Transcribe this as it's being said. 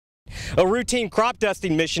A routine crop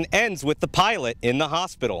dusting mission ends with the pilot in the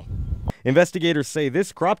hospital. Investigators say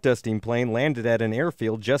this crop dusting plane landed at an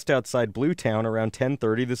airfield just outside Bluetown around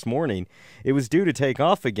 10:30 this morning. It was due to take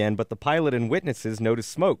off again, but the pilot and witnesses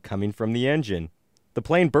noticed smoke coming from the engine. The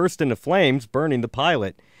plane burst into flames, burning the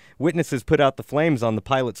pilot. Witnesses put out the flames on the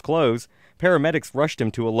pilot's clothes. Paramedics rushed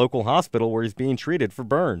him to a local hospital where he's being treated for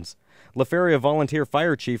burns. La Feria Volunteer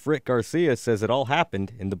Fire Chief Rick Garcia says it all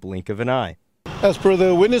happened in the blink of an eye. As per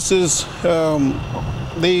the witnesses,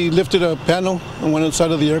 they lifted a panel and went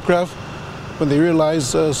inside of the aircraft when they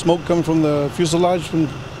realized smoke coming from the fuselage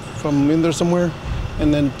from in there somewhere,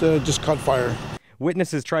 and then just caught fire.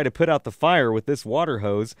 Witnesses tried to put out the fire with this water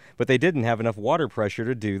hose, but they didn't have enough water pressure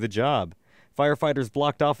to do the job. Firefighters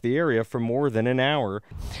blocked off the area for more than an hour.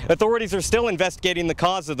 Authorities are still investigating the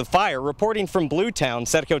cause of the fire. Reporting from Bluetown,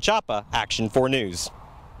 Sergio Chapa, Action 4 News.